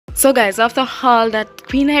So guys, after all that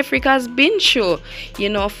Queen Ifrica has been through,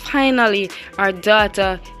 finally our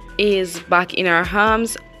daughter is back in our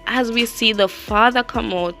arms, as we see the father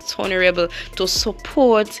come out, Tony Rebel, to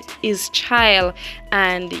support his child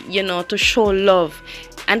and to show love.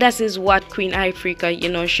 And that is what Queen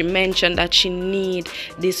Ifrica, she mentioned that she need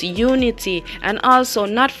this unity, and also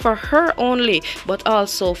not for her only, but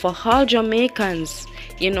also for all Jamaicans,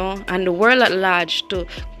 and the world at large, to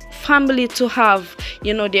family to have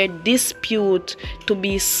their dispute to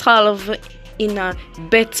be solved in a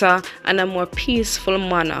better and a more peaceful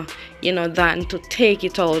manner, than to take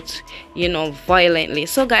it out, violently.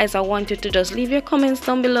 So guys, I want you to just leave your comments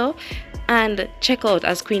down below and check out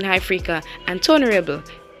as Queen Ifrica and Tony Rebel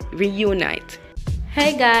reunite.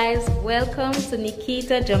 Hey guys, welcome to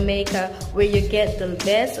Nikita Jamaica, where you get the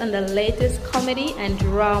best and the latest comedy and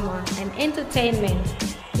drama and entertainment.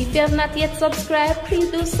 If you have not yet subscribed, please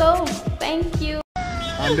do so. Thank you.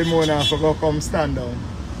 And the moon I forgot come stand down.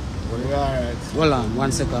 Alright. Hold on,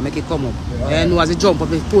 1 second, make it come up. And as it jump up,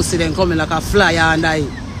 the pussy then coming like a flyer and I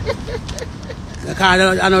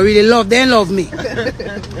don't really love, they love me.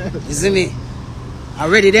 You see me?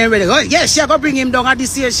 Already, then ready. Oh, yeah, she go bring him down. And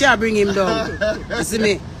this year, she bring him down. You see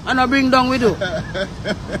me? I don't bring down we do.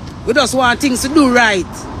 We just want things to do right.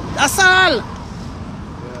 That's all.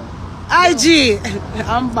 Yeah. IG,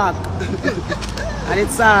 I'm back. And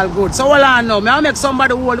it's all good. So hold on now. I'll make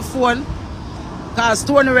somebody hold the phone. Because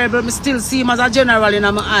Tony Rebel, I still see him as a general in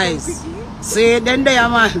my eyes. See, then there,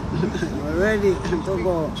 man. Ready to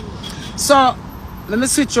go. So, let me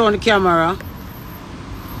switch on the camera,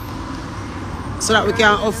 so that we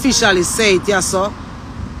can officially say it, yes, sir.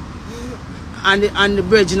 And the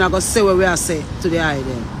bridge now go say what we are saying to the eye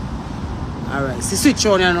then. Alright, see, switch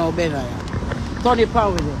on you now, better. Turn it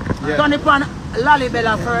pan with it. Yeah. Turn it pan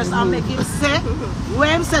Lalibella first and make him say what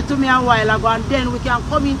him said to me a while ago, and then we can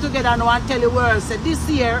come in together now and tell the world, say this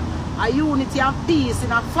year, a unity and peace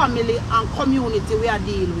in a family and community we are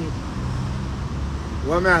dealing with.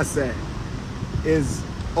 What may I say is,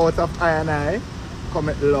 out of I and I, come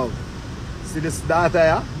love. See this daughter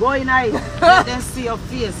here? Go in eye, then see your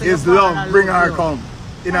face. Is love, bring her come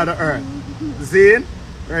in the earth. See?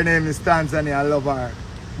 Her name is Tanzie, I love her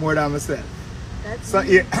more than myself. So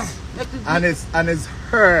here, and it's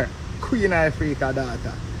her Queen Ifrica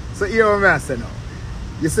daughter. So here what I say now.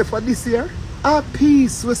 You say for this year, our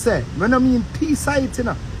peace we say. When I mean peace it,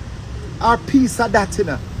 our peace are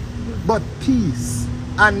that, but peace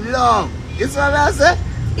and love. Is what I say?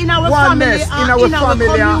 In our oneness, family, in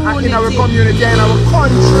our community, in our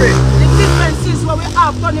country. The difference is what we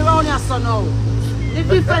have done around here so now. The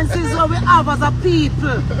difference is what we have as a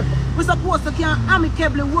people. We're supposed to can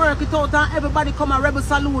amicably work it out and everybody come and rebel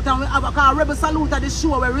salute, and we have a rebel salute at the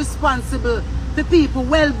show. We're responsible for people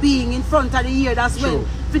well-being in front of the year. That's well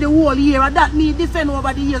for the whole year, and that me defend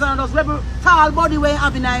over the years, and those rebel tall body way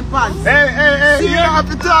having nine pants. Hey, you don't have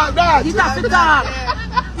to talk that. You have to talk.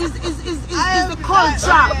 Is the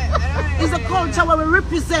culture. It's a culture where we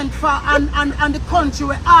represent for and the country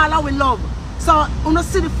where all our love. So I want to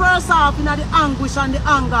see the first half in the anguish and the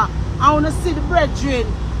anger. I want to see the brethren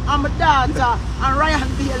and my daughter and Ryan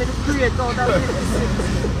Bailey the creator out of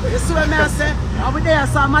this. You see what I say? And we there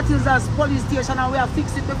St. Matilda's police station and we have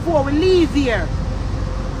fixed it before we leave here.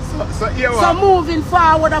 So moving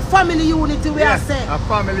forward, a family unity we are saying. A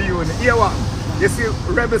family unity. Here what? You see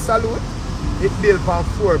Rebel Salute? It built on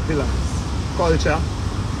 4 pillars. Culture,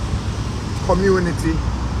 community,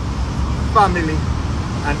 family,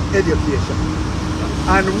 and education.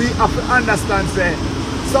 And we have to understand, say,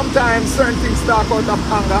 sometimes certain things start out of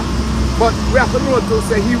anger, but we have to know to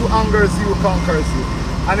say, he who angers you conquers you.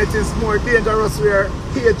 And it is more dangerous where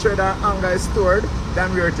hatred and anger is stored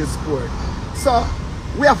than where it is poured. So,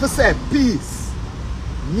 we have to say, peace.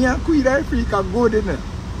 Me and Queen Ifrica good in it.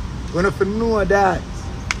 We have to know that.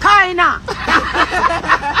 Kinda!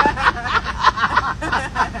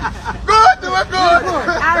 Good, we're good!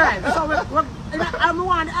 Alright, so I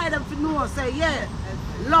want Adam to know, say, yeah,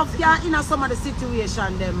 love can in some of the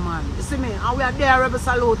situation, them man. You see me? And we are there, Rebel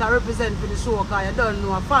Salute, I represent for the show, because you don't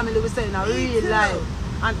know, a family we say in a real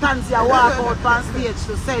life. And Tanzie walk out on stage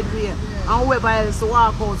to say we, and whoever else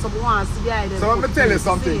walk out, so we want to see the idea. So let me tell you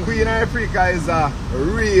something, Queen Ifrica is a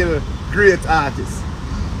real great artist.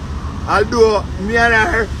 Although me and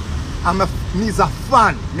her, me's a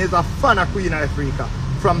fan of Queen Ifrica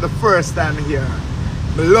from the first time here.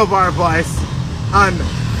 I love her voice and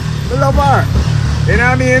I love her. You know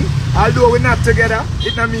what I mean? Although we're not together,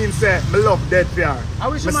 it don't mean say I love dead for her. I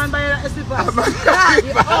wish you man buy a slippers.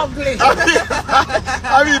 You're ugly.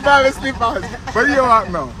 I mean buy a slippers. But you what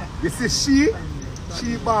now? You see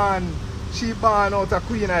she born She born out of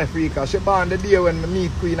Queen Ifrica. She born the day when I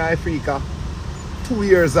meet Queen Ifrica. 2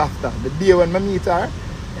 years after. The day when I meet her.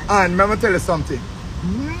 And let me tell you something.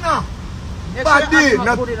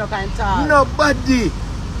 Nobody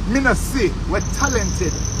me not say we're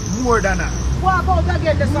talented more than her.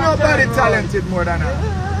 Nobody talented more than her.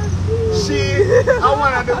 She is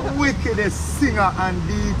one of the wickedest singer and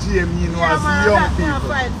DJ me know as young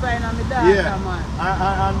people. And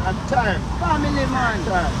time. Family man.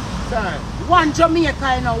 Time. One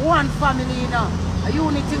Jamaica, you know, one family, you know. A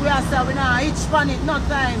unity we are serving now, each fan it, no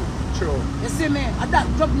time. True. You see me? That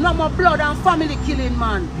no more blood and family killing,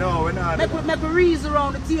 man. No, we're not. Make a reason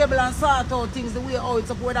around the table and sort out things the way how it's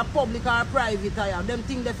up, whether public or private. Them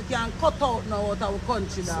things that we can cut out now out of our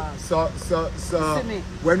country. So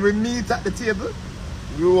when we meet at the table,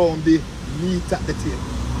 we won't be meet at the table.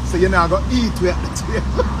 So you're not going to eat we at the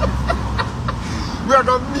table. We're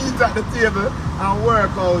going to meet at the table and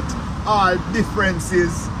work out our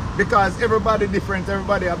differences. Because everybody different,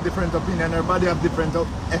 everybody have different opinion, everybody have different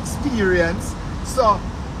experience. So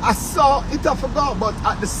I saw it I forgot, but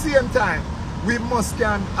at the same time, we must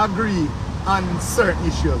can agree on certain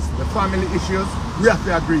issues. The family issues, we have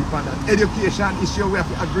to agree upon that. Education issue, we have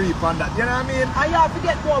to agree upon that. You know what I mean? And you have to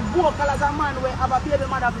get more vocal as a man where have a baby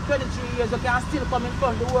mother for 23 years, you can still come in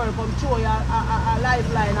front of the world, come show you a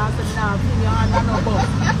lifeline and say, nah, feel your hand and no bus.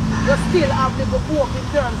 You still have to go work in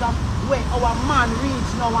terms of where our man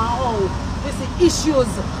reach now and how we see issues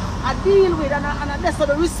I deal with and that's where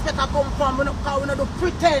the respect I come from. We don't do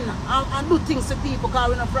pretend and do things to people because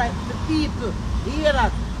we don't frighten the people. You hear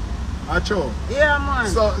that? True. Yeah, man.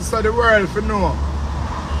 So the world for know.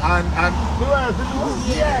 And the world for know.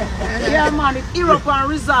 Yeah, man. It's Europe and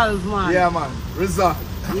resolve, man. Yeah, man. Resolve.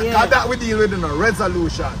 Yeah. That we deal with, you know,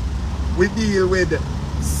 resolution. We deal with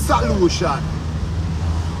solution.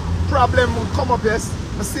 Problem will come up, yes.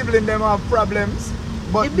 My siblings them have problems.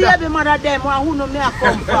 But the baby mother them who know me I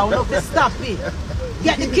come from, we have to stop it.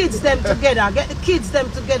 Get the kids them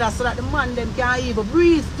together, so that the man them can even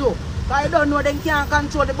breathe too. I don't know they can't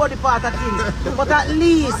control the body part of things. But at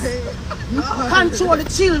least control the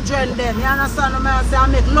children them. You understand what I say? I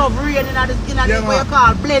make love reign in the what you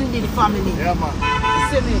call blended family. Yeah, man.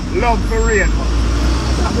 You see me? Love for reign, man.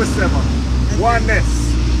 That was seven.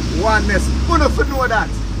 Oneness. Who don't know that?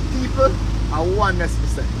 People are oneness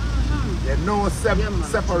percent. Yeah, no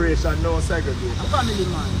separation, no segregation. A family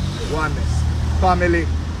man. Oneness. Family.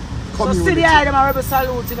 Community. So see the item of rebel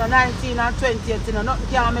salute, you know, 19 and 20th, you know, nothing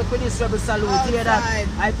can make with this rebel salute. You hear that?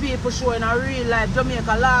 I people showing a real life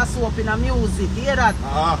Jamaica last hope in a music. You hear that?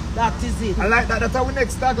 That is it. I like that. That's our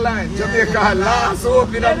next tagline. Yeah. Jamaica last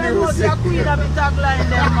hope in a music. Yeah, queen of the tagline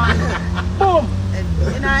there, man. Boom!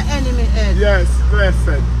 In our enemy head. Yes,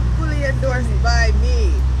 blessed. Fully endorsed by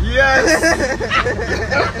me. Yes!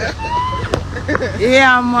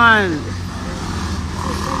 Yeah, man.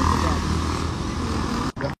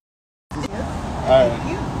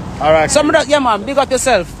 Alright. Some of that, yeah, man, big up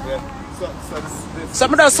yourself. Yeah.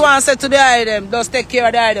 Some of those ones say to the item, just take care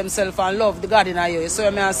of the item self and love the God in you. So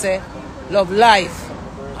I say, love life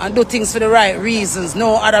and do things for the right reasons.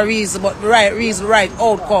 No other reason but the right reason, right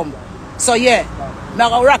outcome. So yeah, I'm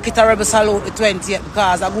going to rock it a rebel salute the 20th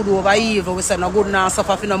because I good over evil. We say no good now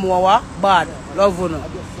suffer for no more bad. Love you know.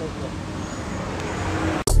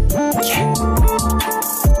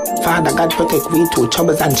 Father God protect we through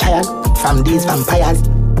troubles and trials from these vampires.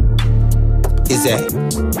 Is it?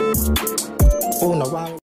 Oh no, wow.